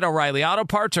employees at O'Reilly Auto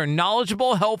Parts are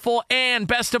knowledgeable, helpful, and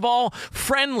best of all,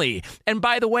 friendly. And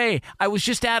by the way, I was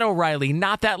just at O'Reilly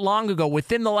not that long ago,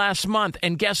 within the last month,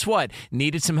 and guess what?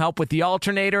 Needed some help with the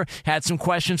alternator, had some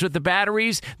questions with the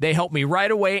batteries. They helped me right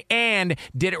away and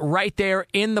did it right there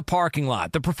in the parking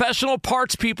lot. The professional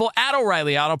parts people at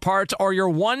O'Reilly Auto Parts are your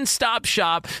one-stop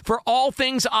shop for all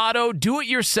things auto,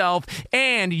 do-it-yourself,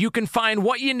 and you can find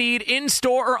what you need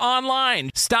in-store or online.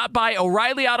 Stop by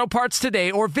O'Reilly Auto Parts today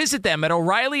or visit them at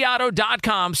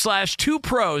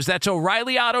O'ReillyAuto.com/2pros. That's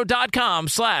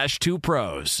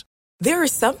O'ReillyAuto.com/2pros. There are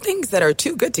some things that are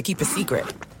too good to keep a secret.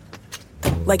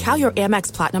 Like how your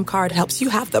Amex Platinum card helps you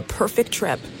have the perfect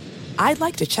trip. I'd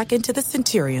like to check into the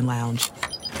Centurion Lounge.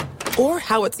 Or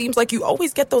how it seems like you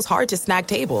always get those hard-to-snag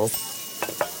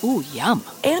tables. Ooh, yum.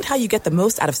 And how you get the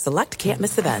most out of select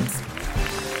can't-miss events.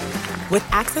 With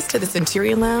access to the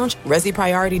Centurion Lounge, Resi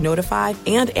Priority Notified,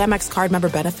 and Amex card member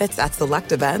benefits at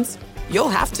select events, you'll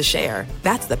have to share.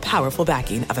 That's the powerful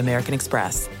backing of American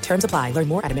Express. Terms apply. Learn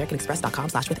more at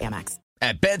americanexpress.com/withAmex.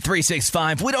 At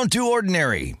Bet365, we don't do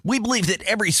ordinary. We believe that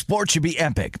every sport should be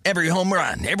epic. Every home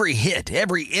run, every hit,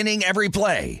 every inning, every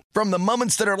play. From the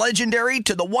moments that are legendary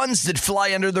to the ones that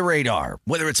fly under the radar.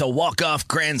 Whether it's a walk-off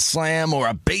grand slam or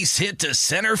a base hit to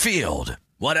center field.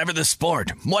 Whatever the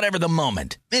sport, whatever the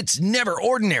moment. It's never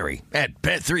ordinary at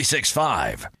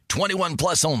Bet365. 21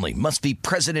 plus only. Must be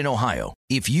present in Ohio.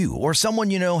 If you or someone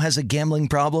you know has a gambling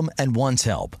problem and wants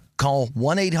help, call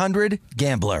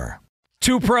 1-800-GAMBLER.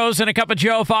 Two pros and a cup of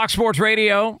Joe, Fox Sports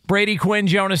Radio. Brady Quinn,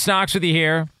 Jonas Knox with you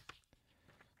here.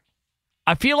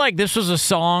 I feel like this was a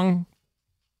song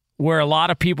where a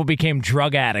lot of people became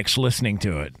drug addicts listening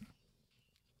to it.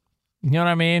 You know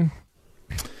what I mean?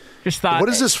 Just thought. What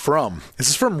is this from? Is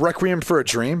this from Requiem for a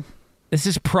Dream? This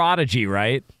is Prodigy,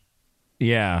 right?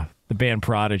 Yeah, the band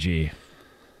Prodigy.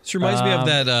 This reminds me of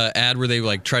that ad where they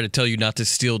like try to tell you not to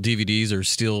steal DVDs or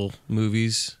steal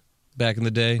movies back in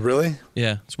the day. Really?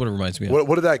 Yeah, that's what it reminds me of.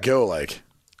 What did that go like?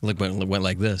 Like went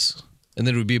like this, and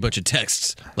then it would be a bunch of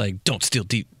texts like "Don't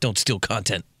steal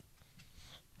content."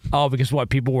 Oh, because what,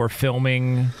 people were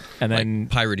filming and then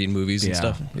like pirating movies and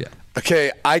stuff. Yeah.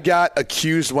 Okay, I got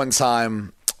accused one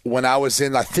time when I was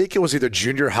in, I think it was either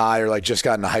junior high or like just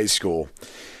got into high school.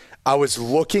 I was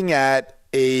looking at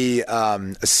a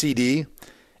CD,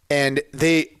 and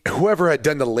whoever had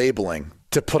done the labeling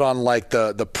to put on like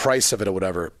the price of it or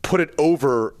whatever, put it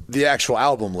over the actual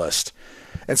album list.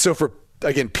 And so for,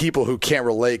 again, people who can't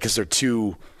relate because they're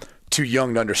too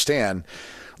young to understand,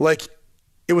 like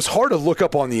it was hard to look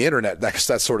up on the internet,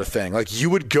 that sort of thing. Like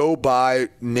you would go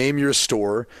name your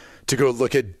store to go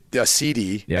look at a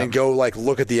CD and go like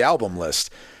look at the album list.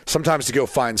 Sometimes to go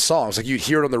find songs. Like you'd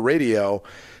hear it on the radio,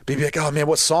 but you'd be like, oh man,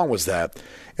 what song was that?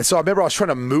 And so I remember I was trying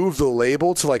to move the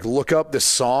label to like look up this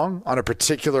song on a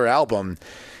particular album.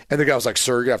 And the guy was like,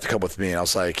 sir, you're gonna have to come with me. And I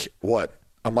was like, what?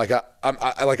 I'm like,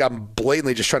 I'm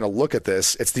blatantly just trying to look at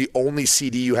this. It's the only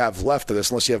CD you have left of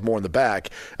this, unless you have more in the back.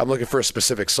 I'm looking for a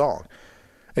specific song.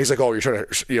 And he's like, oh, you're trying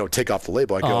to, take off the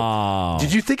label. I go,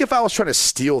 Did you think if I was trying to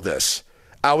steal this,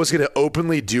 I was going to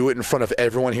openly do it in front of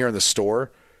everyone here in the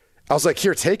store? I was like,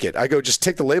 here, take it. I go, just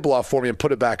take the label off for me and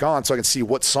put it back on so I can see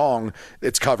what song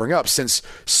it's covering up, since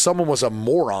someone was a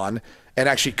moron and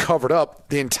actually covered up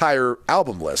the entire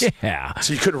album list. Yeah.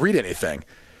 So you couldn't read anything.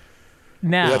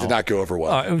 Now, that did not go over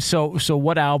well. So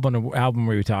what album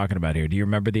were you talking about here? Do you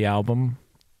remember the album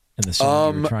and the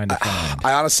song you were trying to find?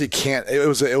 I honestly can't. It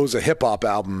was a hip hop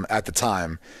album at the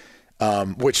time.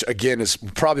 Which again is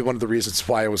probably one of the reasons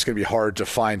why it was going to be hard to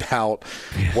find out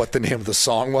what the name of the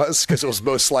song was, because it was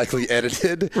most likely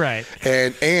edited, right?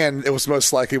 And it was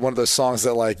most likely one of those songs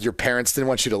that like your parents didn't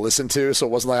want you to listen to, so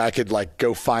it wasn't like I could like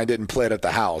go find it and play it at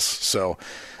the house. So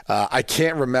I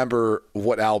can't remember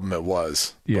what album it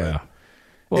was. Yeah,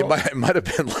 well, it might have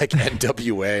been like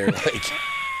NWA or like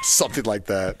something like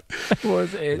that.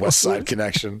 West Side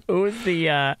Connection. Who's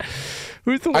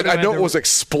the one? I know it was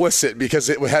explicit because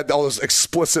it had all those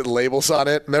explicit labels on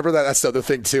it. Remember that? That's the other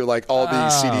thing too. Like all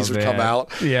these CDs would come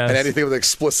out, and anything with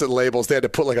explicit labels, they had to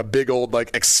put like a big old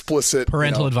like explicit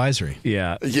parental advisory.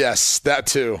 Yeah. Yes, that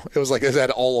too. It was like it had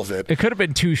all of it. It could have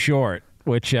been too short,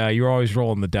 which you're always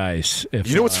rolling the dice.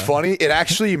 You know what's funny? It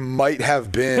actually might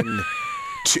have been.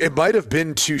 It might have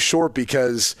been too short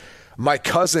because my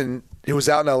cousin, who was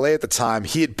out in LA at the time,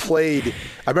 he had played,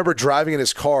 I remember driving in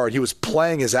his car, he was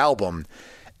playing his album,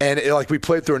 and we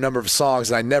played through a number of songs,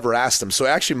 and I never asked him, so it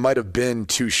actually might have been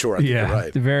too short. I think you're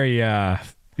right. Very,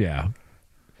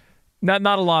 not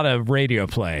a lot of radio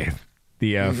play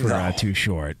for Too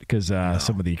Short, because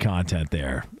some of the content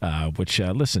there, which,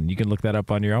 listen, you can look that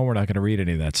up on your own. We're not going to read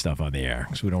any of that stuff on the air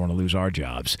because we don't want to lose our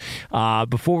jobs.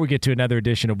 Before we get to another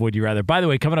edition of Would You Rather, by the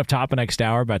way, coming up top of next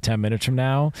hour, about 10 minutes from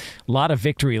now, a lot of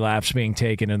victory laps being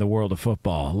taken in the world of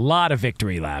football. A lot of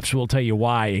victory laps. We'll tell you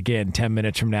why, again, 10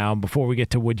 minutes from now. And before we get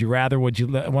to Would You Rather, want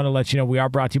to let you know we are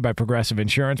brought to you by Progressive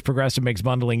Insurance. Progressive makes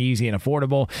bundling easy and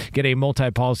affordable. Get a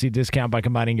multi-policy discount by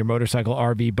combining your motorcycle,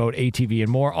 RV, boat, ATV,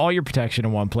 and more. All your protection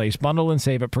in one place. Bundle and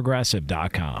save at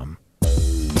Progressive.com.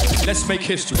 Let's make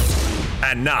history.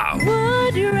 And now,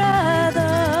 Would you rather?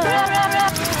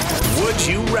 Would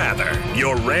you rather?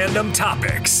 Your random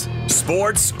topics,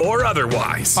 sports or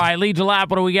otherwise. All right, lead to lap.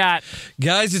 What do we got?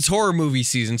 Guys, it's horror movie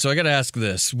season, so I got to ask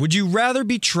this. Would you rather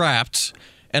be trapped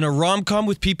And a rom-com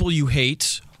with people you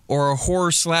hate, or a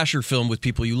horror slasher film with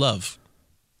people you love?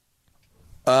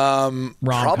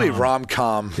 Probably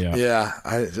rom-com. Yeah,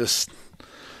 it'd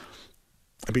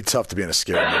be tough to be in a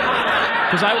scary movie like that.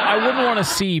 Because I wouldn't want to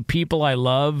see people I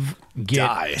love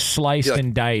get sliced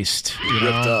and diced.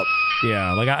 Ripped up.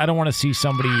 Yeah, like I don't want to see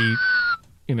somebody,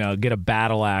 get a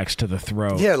battle axe to the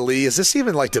throat. Yeah, Lee, is this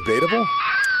even debatable?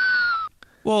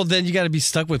 Well, then you got to be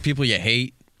stuck with people you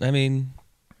hate. I mean,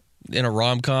 in a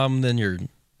rom-com, then you're,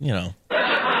 Yeah,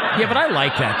 but I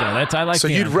like that though. I like. So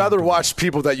you'd rather watch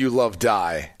people that you love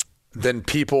die than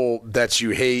people that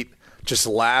you hate just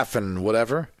laugh and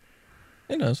whatever?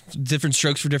 Different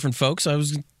strokes for different folks. I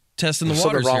was testing the waters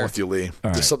here. There's something wrong here. with you, Lee.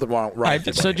 Right. There's something wrong with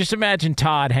you. So just imagine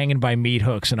Todd hanging by meat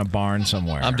hooks in a barn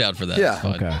somewhere. I'm down for that. Yeah.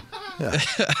 Okay. Yeah.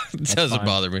 It doesn't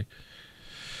bother me.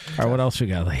 All right, what else we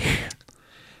got, Lee?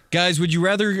 Guys, would you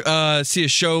rather see a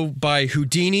show by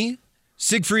Houdini,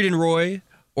 Siegfried and Roy,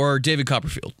 or David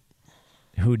Copperfield?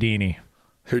 Houdini,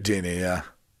 yeah.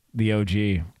 The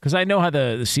OG. Because I know how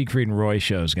the Siegfried and Roy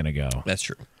show is going to go. That's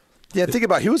true. Yeah, think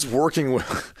about it. He was working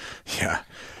with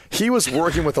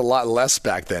a lot less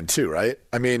back then too, right?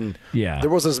 I mean, there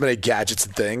wasn't as many gadgets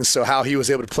and things, so how he was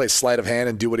able to play sleight of hand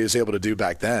and do what he was able to do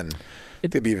back then,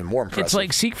 it'd be even more impressive. It's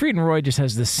like Siegfried and Roy just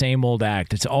has the same old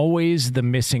act. It's always the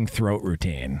missing throat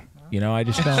routine. I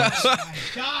just don't.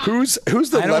 Who's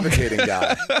the levitating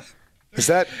guy? Is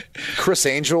that Chris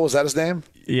Angel? Is that his name?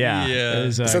 Yeah.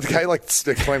 Is that the guy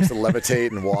that claims to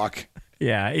levitate and walk?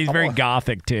 Yeah, he's very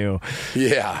gothic too.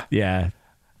 Yeah. Yeah.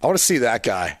 I want to see that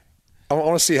guy. I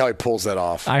want to see how he pulls that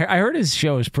off. I heard his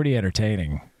show is pretty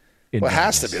entertaining. Well, it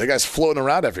has to be. The guy's floating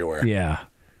around everywhere. Yeah.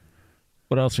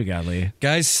 What else we got, Lee?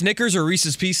 Guys, Snickers or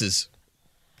Reese's Pieces?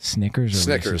 Snickers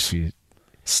or Reese's Pieces?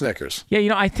 Snickers.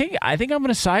 Yeah, I think I'm going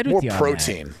to side with you on that. More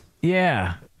protein.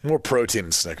 Yeah. More protein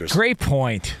in Snickers. Great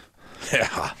point.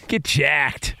 Yeah. Get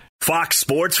jacked. Fox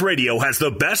Sports Radio has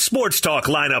the best sports talk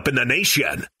lineup in the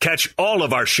nation. Catch all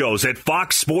of our shows at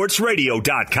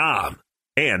foxsportsradio.com.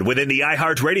 And within the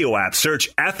iHeartRadio app,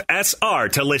 search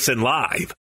FSR to listen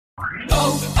live.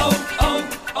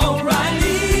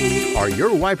 O'Reilly. Are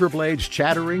your wiper blades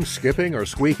chattering, skipping, or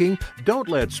squeaking? Don't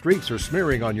let streaks or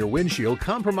smearing on your windshield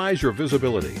compromise your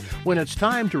visibility. When it's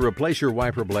time to replace your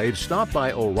wiper blades, stop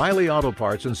by O'Reilly Auto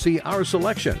Parts and see our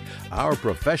selection. Our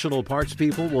professional parts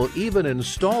people will even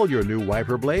install your new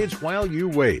wiper blades while you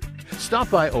wait. Stop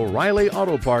by O'Reilly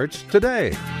Auto Parts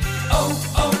today.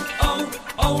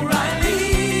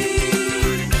 O'Reilly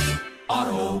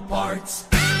Auto Parts.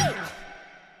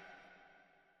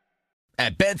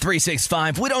 At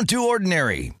Bet365, we don't do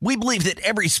ordinary. We believe that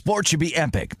every sport should be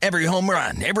epic. Every home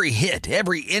run, every hit,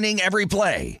 every inning, every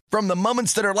play. From the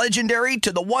moments that are legendary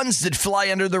to the ones that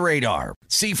fly under the radar.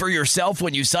 See for yourself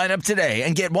when you sign up today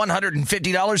and get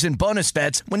 $150 in bonus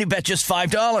bets when you bet just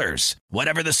 $5.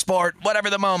 Whatever the sport, whatever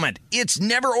the moment, it's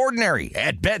never ordinary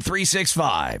at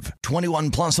Bet365. 21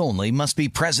 plus only. Must be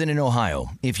present in Ohio.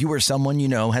 If you or someone you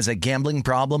know has a gambling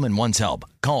problem and wants help,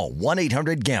 call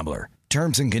 1-800-GAMBLER.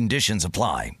 Terms and conditions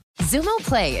apply. Xumo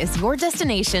Play is your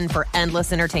destination for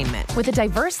endless entertainment. With a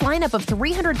diverse lineup of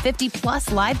 350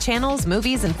 plus live channels,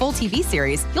 movies, and full TV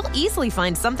series, you'll easily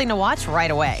find something to watch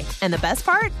right away. And the best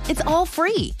part? It's all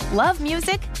free. Love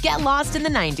music? Get lost in the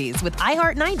 90s with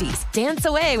iHeart 90s, dance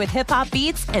away with hip-hop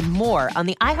beats, and more on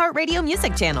the iHeartRadio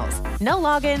music channels. No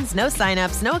logins, no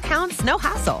signups, no accounts, no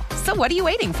hassle. So what are you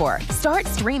waiting for? Start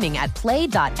streaming at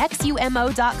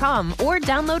play.xumo.com or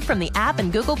download from the app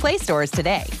and Google Play stores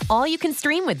today. All you can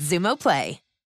stream with Xumo Play.